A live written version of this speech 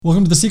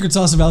Welcome to the Secret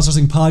Sauce of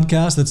Outsourcing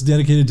podcast that's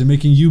dedicated to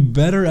making you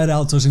better at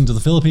outsourcing to the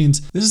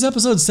Philippines. This is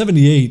episode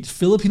 78,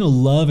 Filipino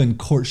love and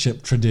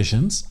courtship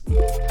traditions.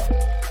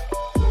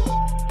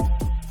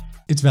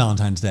 It's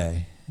Valentine's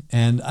Day,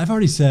 and I've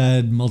already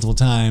said multiple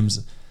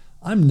times,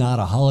 I'm not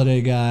a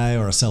holiday guy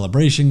or a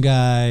celebration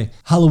guy.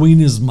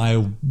 Halloween is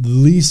my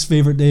least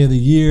favorite day of the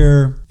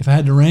year. If I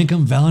had to rank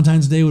them,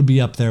 Valentine's Day would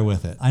be up there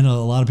with it. I know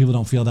a lot of people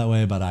don't feel that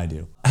way, but I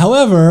do.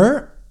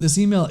 However, this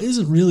email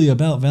isn't really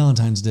about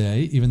Valentine's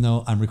Day, even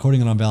though I'm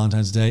recording it on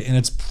Valentine's Day, and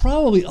it's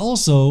probably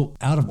also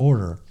out of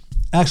order.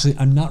 Actually,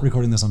 I'm not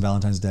recording this on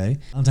Valentine's Day.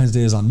 Valentine's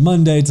Day is on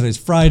Monday, today's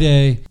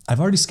Friday. I've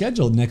already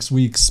scheduled next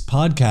week's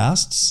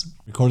podcasts,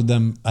 recorded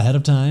them ahead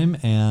of time,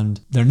 and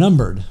they're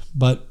numbered,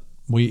 but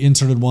we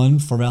inserted one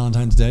for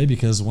Valentine's Day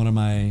because one of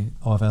my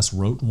OFS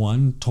wrote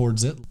one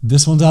towards it.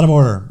 This one's out of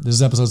order. This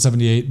is episode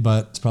 78,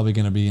 but it's probably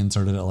going to be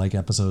inserted at like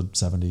episode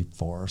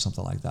 74 or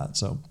something like that.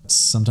 So it's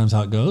sometimes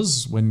how it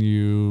goes when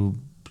you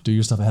do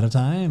your stuff ahead of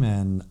time,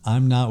 and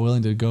I'm not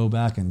willing to go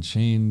back and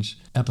change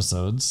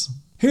episodes.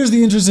 Here's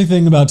the interesting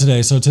thing about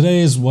today. So today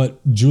is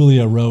what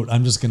Julia wrote.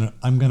 I'm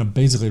gonna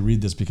basically read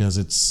this because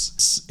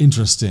it's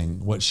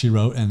interesting what she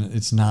wrote, and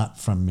it's not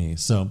from me.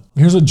 So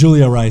here's what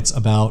Julia writes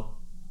about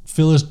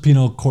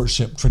Filipino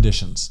courtship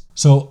traditions.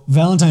 So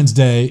Valentine's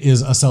Day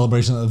is a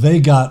celebration that they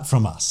got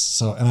from us.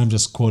 So, and I'm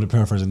just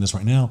paraphrasing this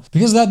right now.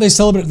 Because of that, they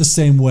celebrate it the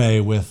same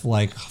way with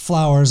like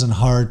flowers and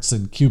hearts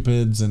and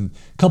cupids, and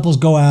couples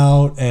go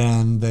out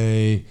and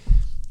they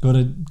go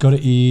to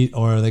eat,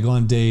 or they go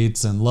on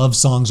dates, and love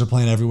songs are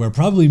playing everywhere,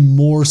 probably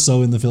more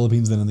so in the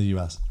Philippines than in the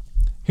US.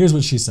 Here's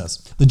what she says.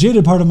 The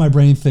jaded part of my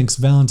brain thinks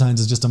Valentine's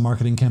is just a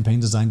marketing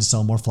campaign designed to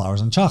sell more flowers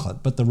and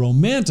chocolate, but the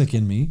romantic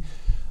in me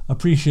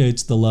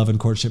appreciates the love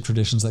and courtship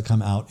traditions that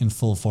come out in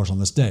full force on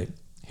this day.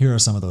 Here are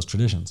some of those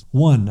traditions.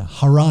 1.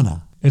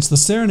 Harana. It's the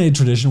serenade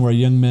tradition where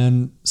young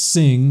men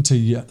sing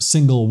to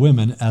single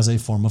women as a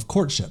form of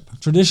courtship.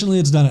 Traditionally,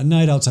 it's done at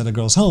night outside a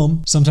girl's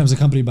home, sometimes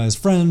accompanied by his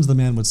friends. The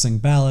man would sing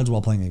ballads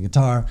while playing a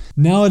guitar.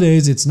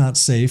 Nowadays, it's not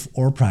safe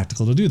or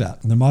practical to do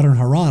that. The modern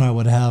harana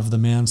would have the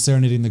man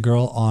serenading the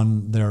girl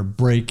on their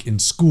break in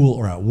school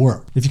or at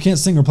work. If you can't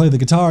sing or play the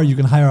guitar, you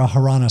can hire a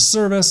harana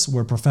service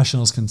where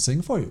professionals can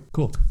sing for you.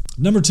 Cool.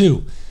 Number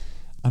 2,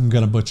 I'm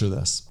going to butcher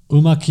this.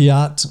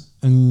 Umakiat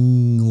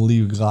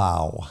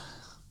ngligaw.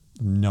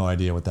 No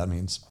idea what that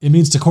means. It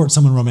means to court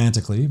someone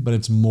romantically, but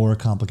it's more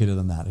complicated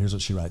than that. Here's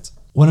what she writes.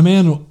 When a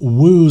man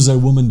woos a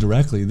woman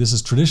directly, this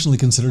is traditionally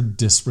considered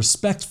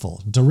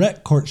disrespectful.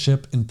 Direct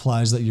courtship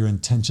implies that your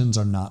intentions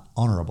are not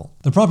honorable.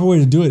 The proper way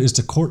to do it is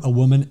to court a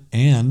woman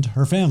and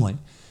her family.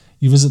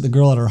 You visit the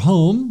girl at her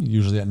home,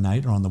 usually at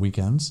night or on the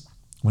weekends,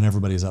 when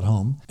everybody's at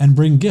home, and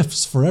bring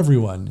gifts for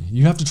everyone.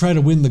 You have to try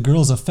to win the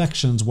girl's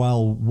affections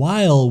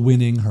while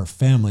winning her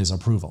family's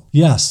approval.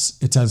 Yes,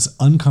 it's as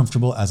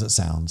uncomfortable as it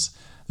sounds.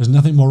 There's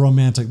nothing more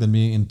romantic than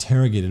being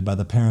interrogated by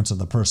the parents of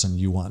the person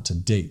you want to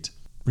date.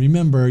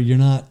 Remember, you're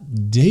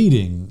not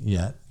dating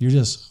yet. You're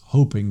just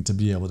hoping to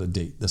be able to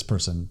date this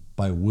person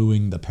by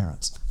wooing the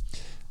parents.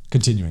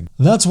 Continuing.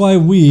 That's why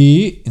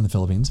we, in the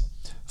Philippines,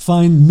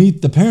 find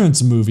Meet the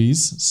Parents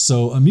movies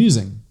so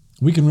amusing.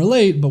 We can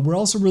relate, but we're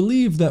also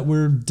relieved that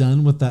we're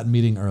done with that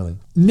meeting early.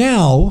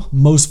 Now,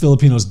 most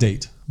Filipinos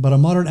date, but a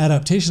modern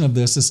adaptation of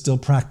this is still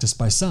practiced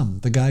by some.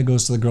 The guy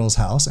goes to the girl's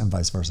house, and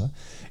vice versa,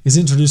 is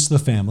introduced to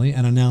the family,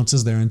 and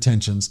announces their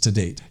intentions to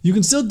date. You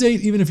can still date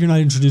even if you're not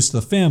introduced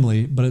to the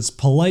family, but it's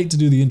polite to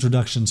do the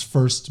introductions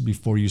first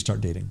before you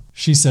start dating.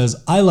 She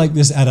says, I like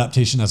this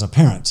adaptation as a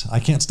parent. I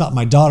can't stop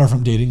my daughter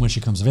from dating when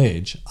she comes of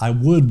age. I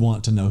would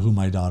want to know who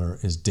my daughter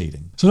is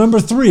dating. So number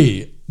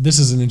 3, this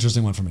is an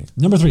interesting one for me.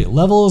 Number 3,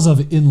 levels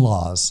of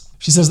in-laws.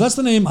 She says, that's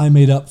the name I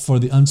made up for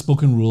the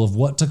unspoken rule of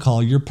what to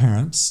call your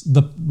parents,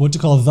 what to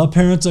call the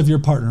parents of your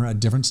partner at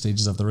different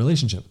stages of the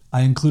relationship.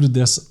 I included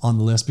this on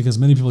the list because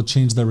many people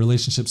change their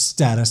relationship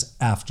status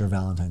after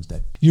Valentine's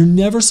Day. You're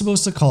never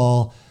supposed to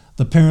call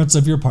the parents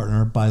of your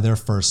partner by their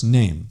first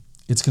name.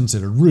 It's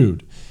considered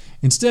rude.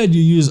 Instead,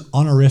 you use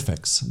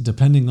honorifics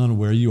depending on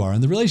where you are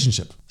in the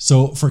relationship.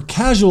 So for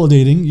casual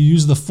dating, you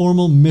use the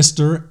formal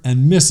Mr.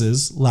 and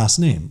Mrs. last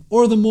name,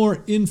 or the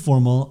more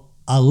informal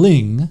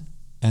Aling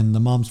and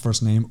the mom's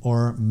first name,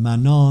 or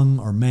Manong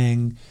or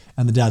Mang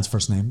and the dad's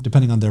first name,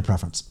 depending on their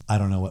preference. I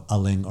don't know what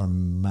Aling or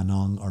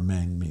Manong or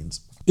Mang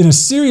means. In a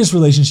serious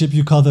relationship,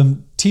 you call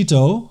them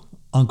Tito,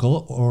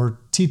 uncle,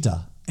 or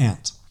Tita,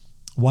 aunt.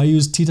 Why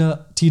use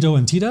Tito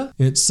and Tita?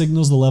 It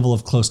signals the level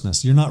of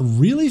closeness. You're not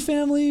really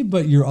family,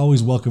 but you're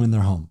always welcome in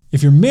their home.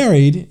 If you're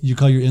married, you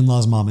call your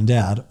in-laws mom and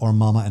dad, or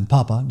mama and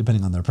papa,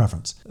 depending on their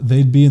preference.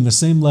 They'd be in the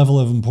same level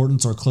of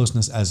importance or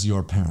closeness as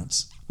your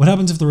parents. What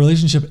happens if the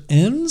relationship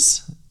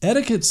ends?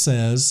 Etiquette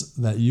says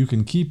that you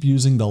can keep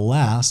using the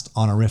last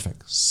honorific.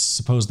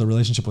 Suppose the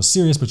relationship was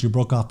serious, but you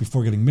broke off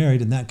before getting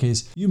married. In that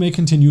case, you may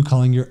continue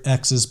calling your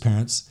ex's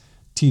parents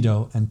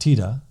Tito and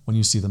Tita when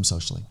you see them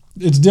socially.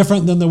 It's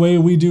different than the way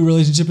we do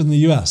relationship in the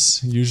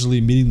US.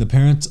 Usually meeting the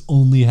parents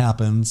only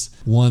happens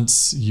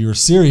once you're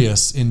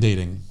serious in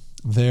dating.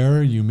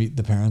 There, you meet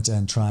the parents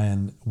and try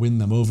and win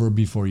them over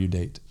before you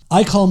date.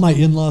 I call my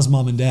in-laws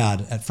mom and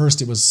dad. At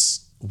first it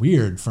was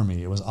weird for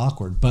me. It was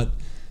awkward, but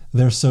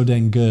they're so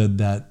dang good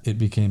that it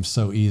became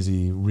so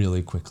easy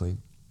really quickly.